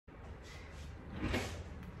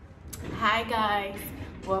Hi guys,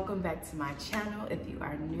 welcome back to my channel. If you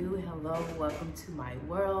are new, hello, welcome to my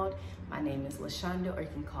world. My name is LaShonda, or you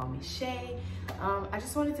can call me Shay. I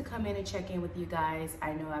just wanted to come in and check in with you guys.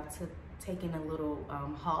 I know I've taken a little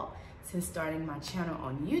halt since starting my channel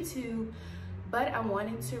on YouTube, but I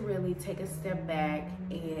wanted to really take a step back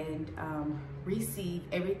and receive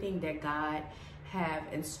everything that God have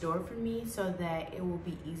in store for me, so that it will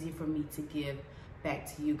be easy for me to give back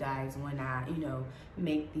to you guys when I,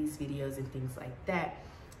 make these videos and things like that.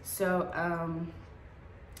 So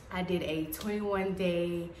I did a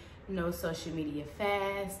 21-day no social media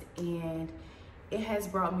fast, and it has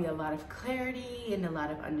brought me a lot of clarity and a lot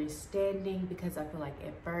of understanding, because I feel like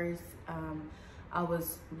at first I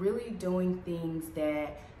was really doing things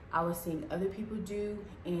that I was seeing other people do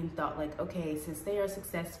and thought like, okay, since they are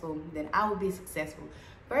successful, then I will be successful,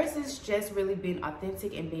 versus just really being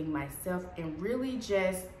authentic and being myself and really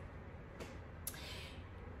just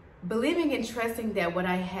believing and trusting that what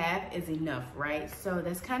I have is enough, right? So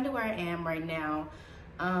that's kind of where I am right now.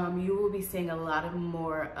 You will be seeing a lot of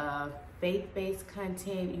more of faith-based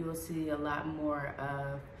content. You will see a lot more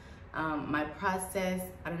of my process.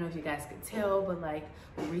 I don't know if you guys could tell, but like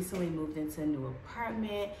we recently moved into a new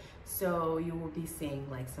apartment, so you will be seeing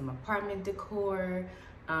like some apartment decor,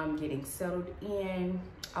 getting settled in.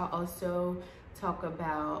 I'll also talk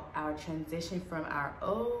about our transition from our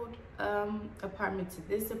old apartment to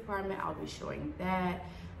this apartment. I'll be showing that.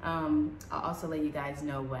 I'll also let you guys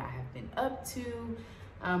know what I have been up to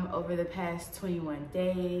over the past 21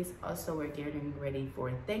 days. Also, we're getting ready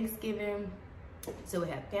for Thanksgiving, so we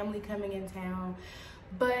have family coming in town.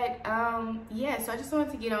 But yeah, so I just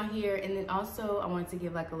wanted to get on here, and then also I wanted to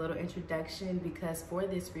give like a little introduction, because for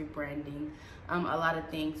this rebranding, a lot of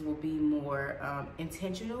things will be more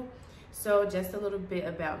intentional. So just a little bit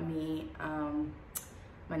about me.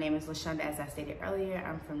 My name is LaShonda, as I stated earlier.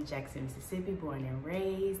 I'm from Jackson, Mississippi, born and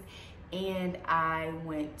raised, and I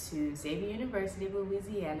went to Xavier University of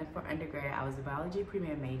Louisiana for undergrad. I was a biology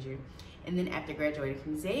pre-med major, and then after graduating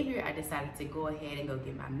from Xavier, I decided to go ahead and go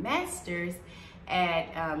get my master's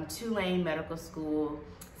at Tulane Medical School.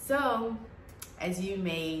 So as you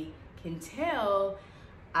can tell,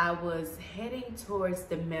 I was heading towards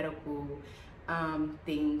the medical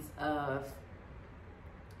things of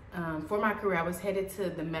for my career. I was headed to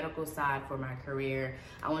the medical side for my career.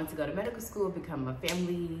 I wanted to go to medical school, become a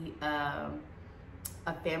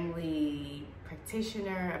family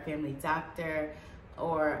practitioner, a family doctor,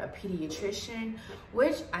 or a pediatrician,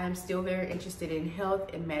 which I am still very interested in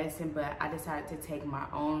health and medicine, but I decided to take my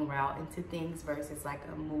own route into things versus like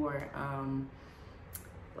a more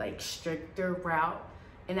like stricter route.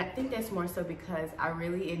 And I think that's more so because I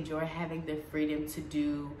really enjoy having the freedom to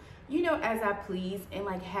do, as I please, and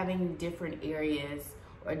like having different areas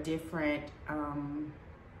or different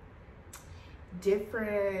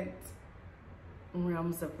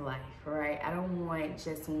realms of life, right? I don't want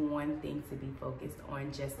just one thing to be focused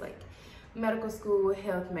on, just like medical school,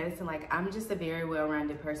 health, medicine. Like, I'm just a very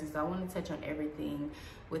well-rounded person, so I want to touch on everything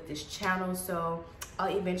with this channel. So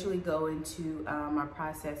I'll eventually go into my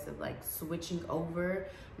process of like switching over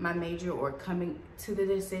my major, or coming to the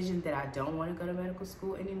decision that I don't want to go to medical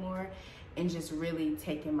school anymore, and just really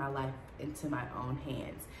taking my life into my own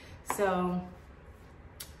hands. So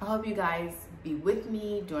I hope you guys be with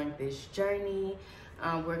me during this journey.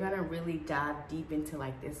 We're gonna really dive deep into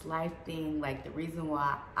like this life thing. Like, the reason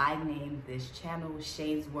why I named this channel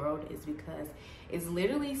Shay's World is because it's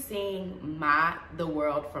literally seeing the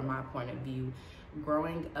world from my point of view.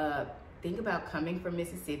 Growing up, think about coming from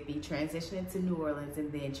Mississippi, transitioning to New Orleans,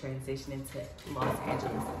 and then transitioning to Los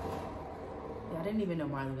Angeles. I didn't even know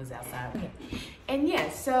Marley was outside. Okay. And yeah,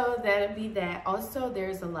 so that'll be that. Also,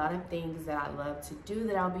 there's a lot of things that I love to do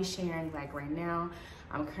that I'll be sharing. Like right now,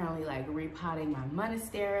 I'm currently like repotting my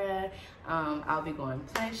monastera. I'll be going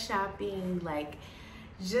plant shopping, like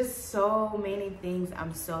just so many things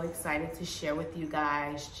I'm so excited to share with you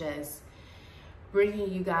guys. Just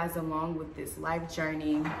bringing you guys along with this life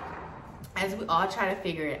journey as we all try to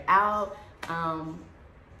figure it out.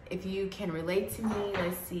 If you can relate to me,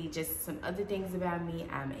 let's see, just some other things about me.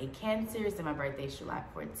 I'm a Cancer, so my birthday is July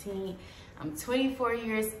 14th. I'm 24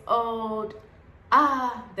 years old.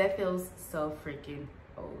 That feels so freaking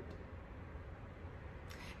old.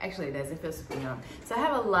 Actually, it doesn't feel super young. So I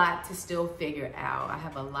have a lot to still figure out. I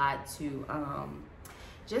have a lot to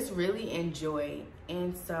just really enjoy.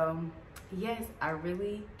 And so, yes, I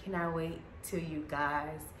really cannot wait till you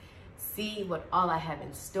guys see what all I have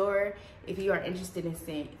in store. If you are interested in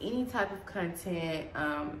seeing any type of content,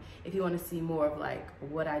 if you want to see more of like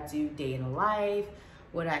what I do day in life,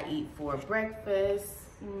 what I eat for breakfast,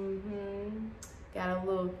 got a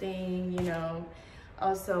little thing,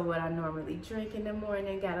 Also what I normally drink in the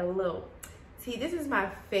morning. Got a little tea. This is my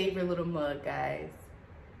favorite little mug, guys.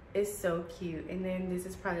 It's so cute. And then this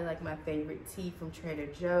is probably like my favorite tea from Trader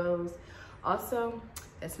Joe's. Also,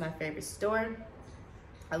 that's my favorite store.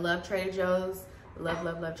 I love Trader Joe's. Love,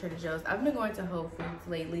 love, love Trader Joe's. I've been going to Whole Foods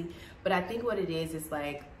lately, but I think what it is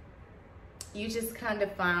like, you just kind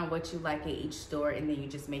of find what you like at each store and then you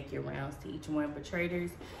just make your rounds to each one. But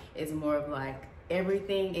Trader's is more of like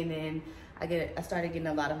everything. And then I started getting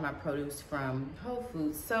a lot of my produce from Whole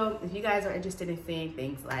Foods. So if you guys are interested in seeing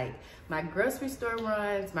things like my grocery store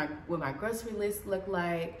runs, what my grocery list look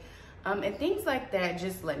like, and things like that,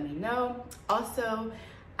 just let me know. Also,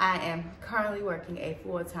 I am currently working a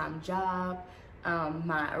full-time job.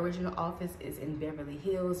 My original office is in Beverly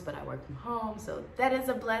Hills, but I work from home, so that is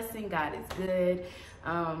a blessing. God is good.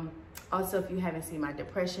 Also, if you haven't seen my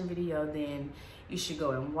depression video, then you should go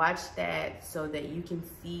and watch that so that you can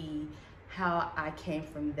see how I came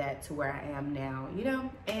from that to where I am now, you know?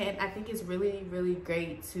 And I think it's really, really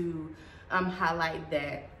great to highlight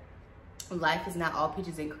that life is not all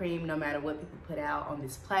peaches and cream, no matter what people put out on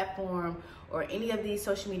this platform or any of these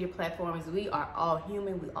social media platforms. We are all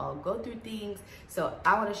human. We all go through things. So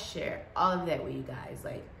I want to share all of that with you guys.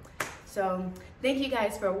 So thank you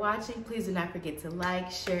guys for watching. Please do not forget to like,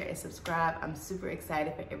 share, and subscribe. I'm super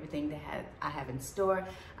excited for everything that I have in store.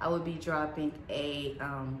 I will be dropping a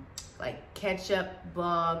like catch-up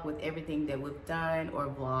vlog with everything that we've done, or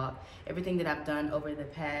vlog everything that I've done over the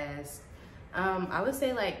past I would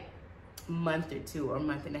say like month or two or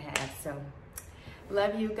month and a half. So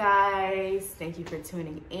love you guys. Thank you for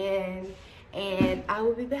tuning in, and I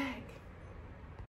will be back.